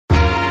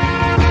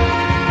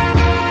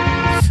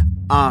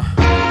Alright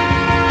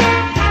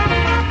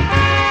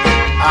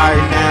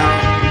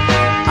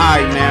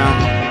now.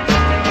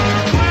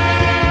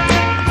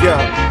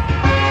 Yeah.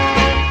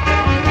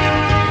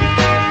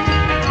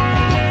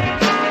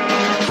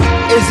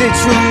 Is it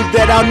true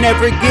that I'll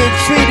never get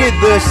treated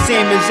the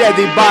same as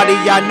everybody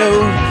I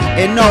knew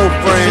and no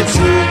friends?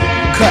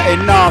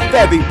 Cutting off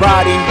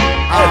everybody,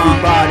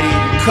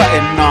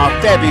 cutting off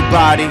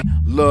everybody.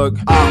 Look,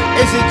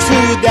 is it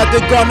true that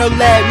they're gonna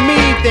let me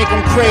think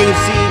I'm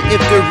crazy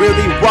if they're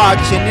really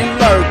watching and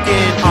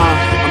lurking? I'm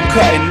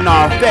cutting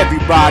off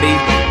everybody,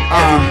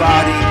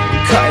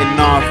 cutting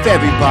off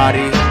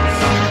everybody.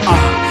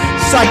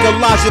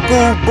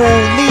 Psychological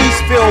bullies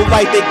feel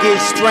like they get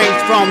strength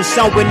from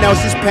someone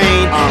else's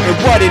pain. And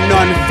what an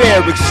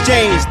unfair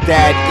exchange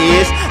that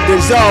is.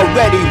 There's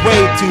already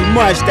way too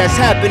much that's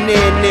happening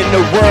in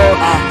the world.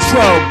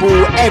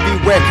 Trouble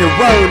everywhere,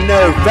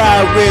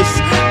 coronavirus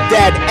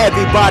that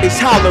everybody's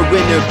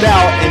hollering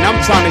about. And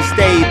I'm trying to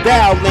stay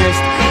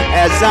balanced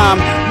as I'm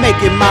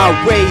making my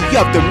way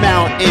up the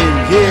mountain,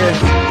 yeah.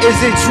 Is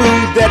it true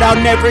that I'll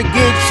never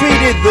get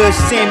treated the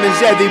same as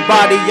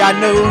everybody I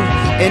knew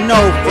and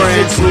no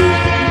friends?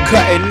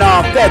 Cutting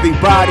off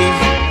everybody,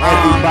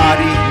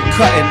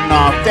 cutting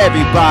off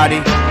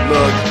everybody.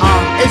 Look,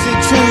 is it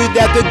true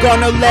that they're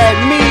gonna let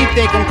me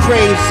think I'm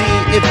crazy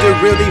if they're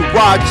really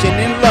watching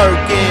and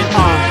lurking?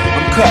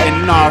 I'm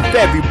cutting off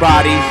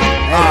everybody,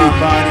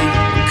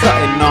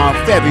 cutting off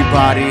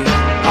everybody.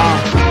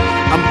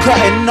 I'm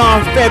cutting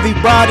off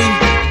everybody.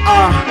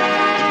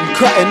 I'm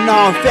cutting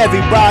off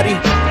everybody.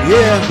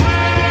 Yeah.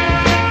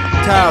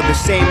 Tired of the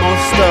same old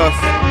stuff.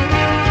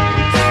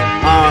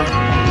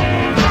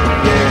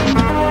 Yeah.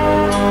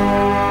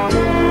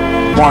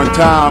 One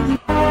time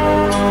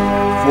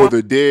for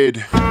the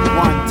dead.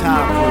 One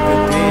time for the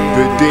dead.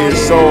 The dead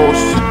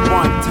souls.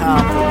 One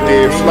time for the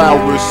dead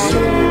flowers.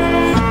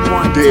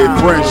 Dead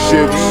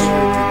friendships.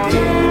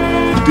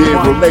 Dead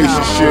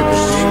relationships.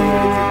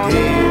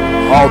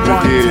 All the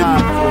dead.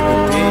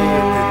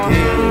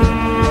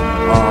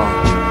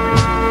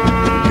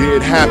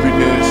 Dead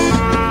happiness.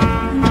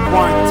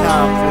 One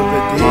time for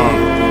the dead.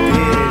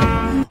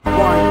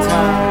 One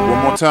time.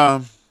 One more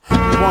time.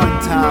 One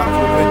time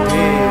for the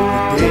dead.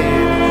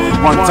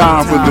 One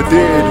time for the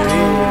dead.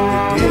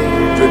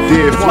 The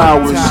dead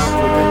flowers.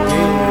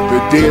 The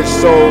dead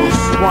souls.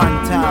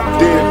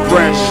 Dead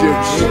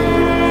friendships.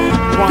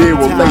 Dead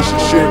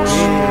relationships.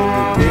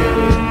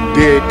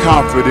 Dead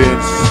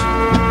confidence.